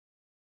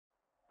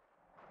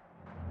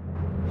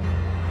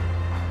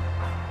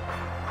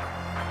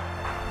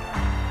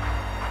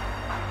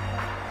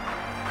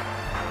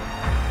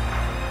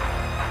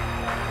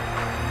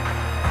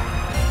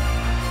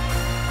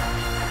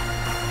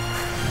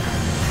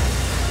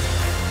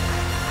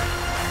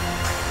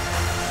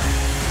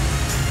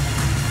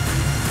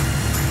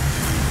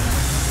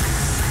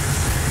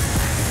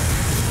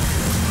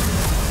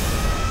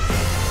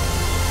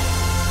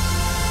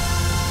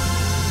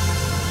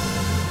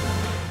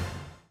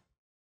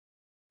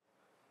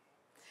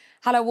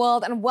Hello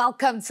world and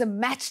welcome to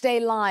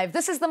Matchday Live.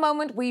 This is the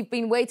moment we've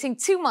been waiting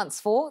 2 months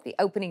for, the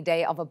opening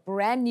day of a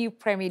brand new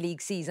Premier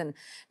League season.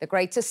 The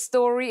greatest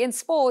story in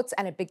sports,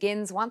 and it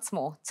begins once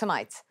more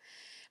tonight.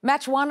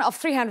 Match 1 of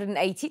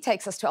 380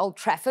 takes us to Old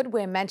Trafford,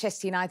 where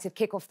Manchester United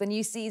kick off the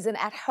new season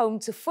at home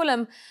to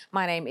Fulham.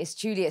 My name is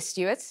Julia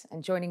Stuart,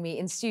 and joining me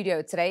in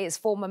studio today is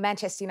former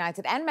Manchester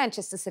United and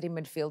Manchester City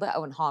midfielder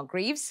Owen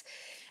Hargreaves,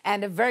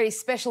 and a very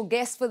special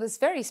guest for this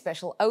very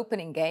special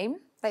opening game.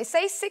 They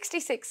say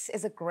 66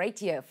 is a great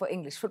year for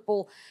English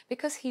football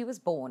because he was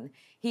born.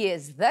 He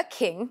is the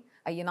king,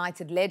 a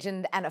United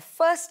legend, and a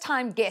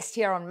first-time guest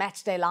here on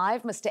Matchday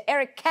Live, Mr.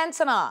 Eric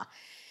Cantona.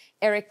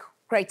 Eric,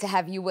 great to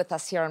have you with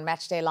us here on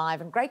Matchday Live,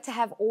 and great to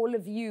have all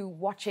of you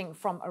watching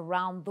from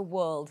around the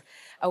world.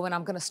 Owen,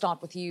 I'm going to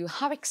start with you.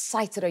 How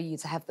excited are you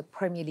to have the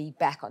Premier League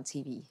back on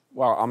TV?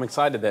 Well, I'm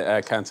excited that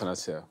Eric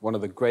Cantona's here. One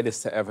of the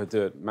greatest to ever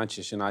do it,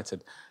 Manchester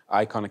United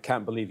icon. I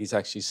can't believe he's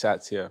actually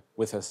sat here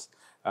with us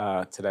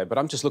today. But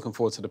I'm just looking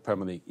forward to the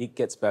Premier League. It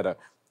gets better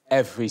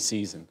every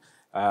season.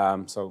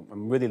 So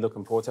I'm really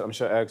looking forward to it. I'm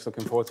sure Eric's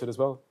looking forward to it as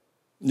well.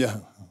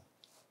 Yeah.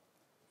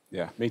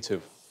 Yeah, me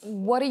too.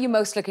 What are you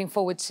most looking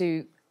forward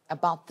to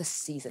about this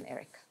season,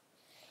 Eric?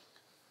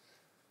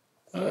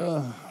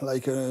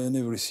 Like in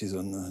every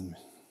season,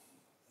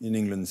 in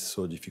England, it's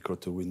so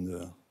difficult to win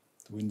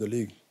the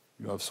league.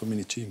 You have so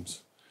many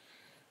teams.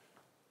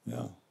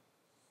 Yeah.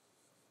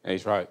 Yeah,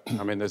 he's right.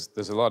 I mean,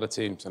 there's a lot of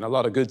teams and a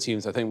lot of good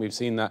teams. I think we've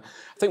seen that.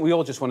 I think we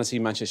all just want to see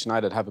Manchester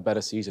United have a better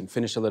season,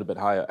 finish a little bit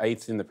higher.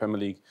 8th in the Premier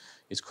League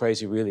is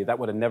crazy, really. That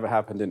would have never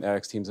happened in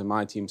Eric's teams and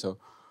my team. So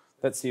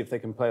let's see if they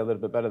can play a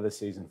little bit better this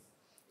season.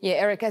 Yeah,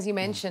 Eric, as you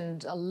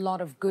mentioned, a lot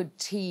of good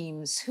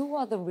teams. Who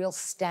are the real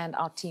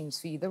standout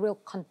teams for you, the real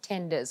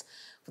contenders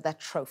for that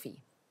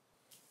trophy?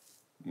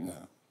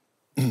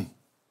 Yeah.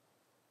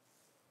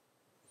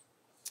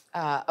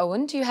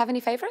 Owen, do you have any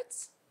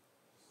favourites?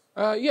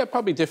 Yeah,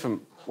 probably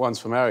different ones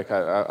from Eric,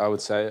 I would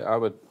say. I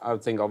would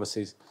think,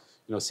 obviously,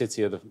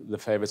 City are the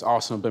favourites.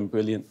 Arsenal have been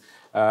brilliant.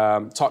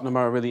 Tottenham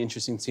are a really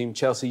interesting team.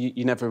 Chelsea,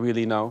 you never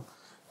really know.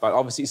 But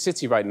obviously,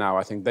 City right now,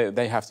 I think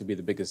they have to be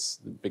the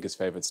biggest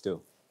favourites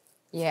still.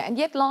 Yeah, and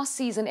yet last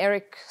season,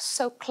 Eric,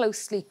 so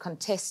closely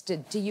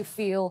contested. Do you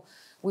feel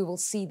we will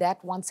see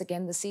that once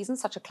again this season,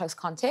 such a close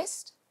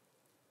contest?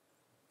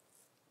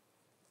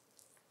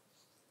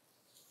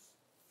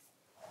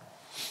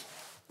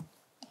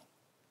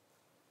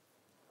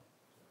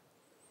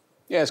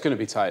 Yeah, it's going to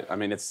be tight. I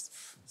mean, it's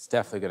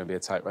definitely going to be a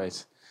tight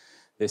race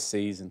this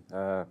season.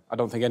 I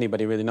don't think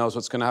anybody really knows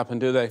what's going to happen,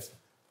 do they?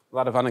 A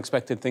lot of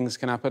unexpected things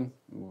can happen.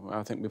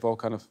 I think we've all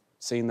kind of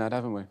seen that,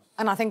 haven't we?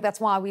 And I think that's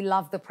why we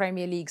love the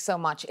Premier League so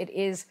much. It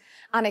is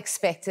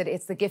unexpected.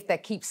 It's the gift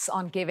that keeps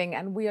on giving.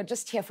 And we are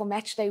just here for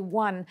match day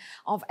 1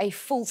 of a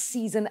full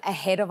season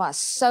ahead of us.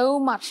 So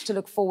much to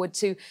look forward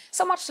to.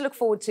 So much to look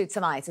forward to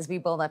tonight as we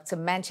build up to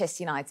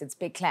Manchester United's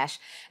big clash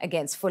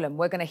against Fulham.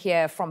 We're going to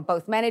hear from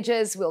both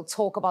managers. We'll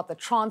talk about the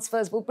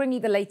transfers. We'll bring you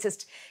the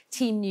latest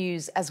team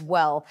news as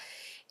well.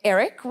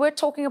 Eric, we're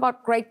talking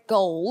about great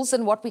goals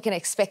and what we can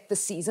expect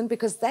this season,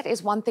 because that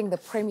is one thing the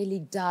Premier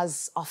League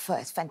does offer.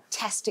 It's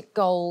fantastic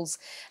goals,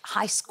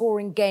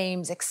 high-scoring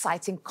games,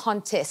 exciting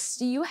contests.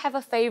 Do you have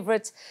a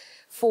favourite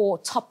for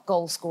top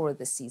goal scorer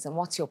this season?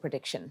 What's your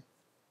prediction?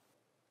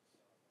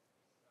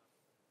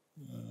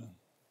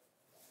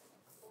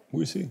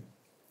 We'll see.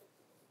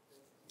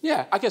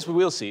 Yeah, I guess we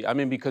will see. I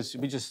mean, because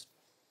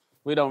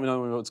we don't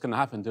know what's going to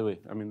happen, do we?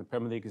 I mean, the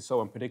Premier League is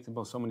so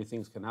unpredictable. So many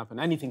things can happen.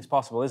 Anything's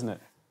possible, isn't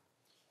it?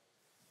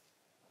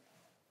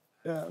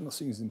 Yeah,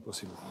 nothing is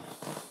impossible.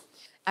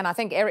 And I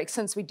think, Eric,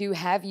 since we do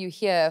have you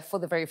here for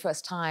the very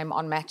first time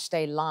on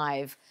Matchday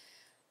Live,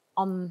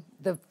 on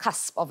the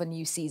cusp of a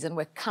new season,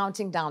 we're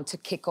counting down to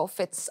kickoff.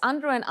 It's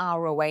under an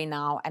hour away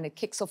now, and it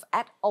kicks off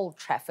at Old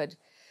Trafford.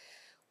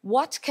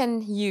 What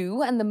can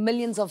you and the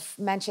millions of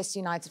Manchester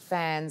United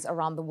fans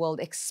around the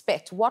world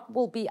expect? What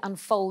will be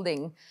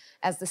unfolding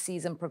as the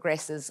season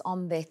progresses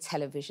on their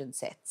television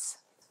sets?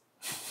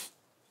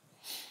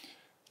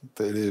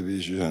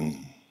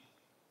 Television.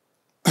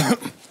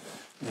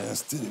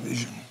 Yes,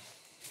 television.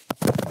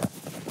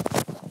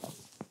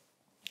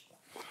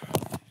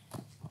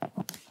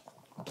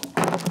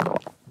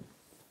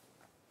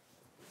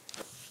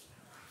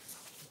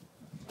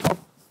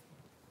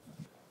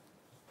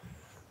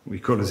 We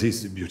call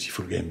this a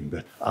beautiful game,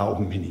 but how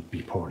many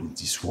people in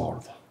this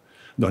world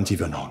don't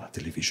even own a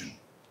television?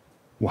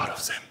 One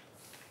of them.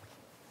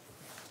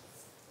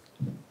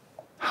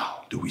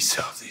 How do we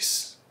serve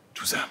this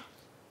to them?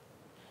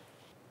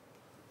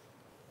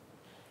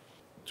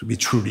 To be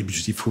truly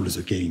beautiful as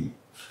a game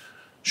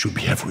should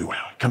be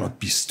everywhere. It cannot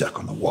be stuck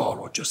on a wall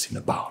or just in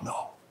a bar,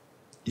 no.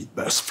 It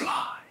must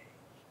fly.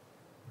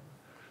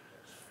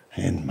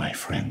 And my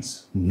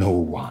friends, no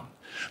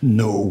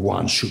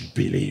one should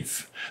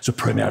believe the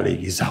Premier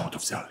League is out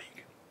of their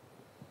league.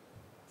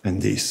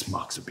 And this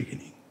marks the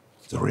beginning.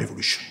 The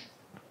revolution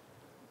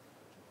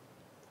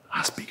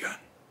has begun.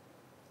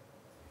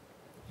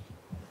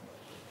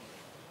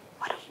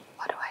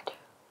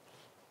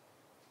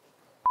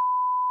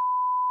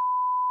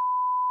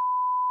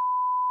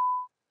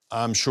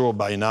 I'm sure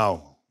by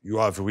now you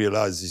have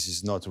realized this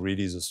is not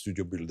really the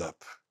studio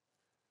build-up.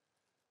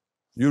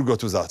 You'll go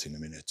to that in a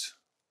minute.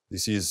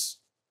 This is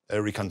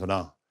Eric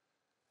Cantona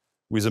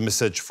with a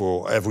message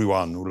for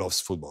everyone who loves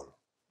football,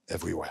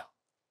 everywhere.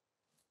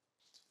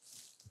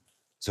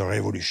 The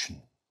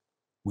revolution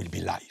will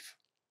be live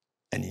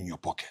and in your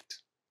pocket.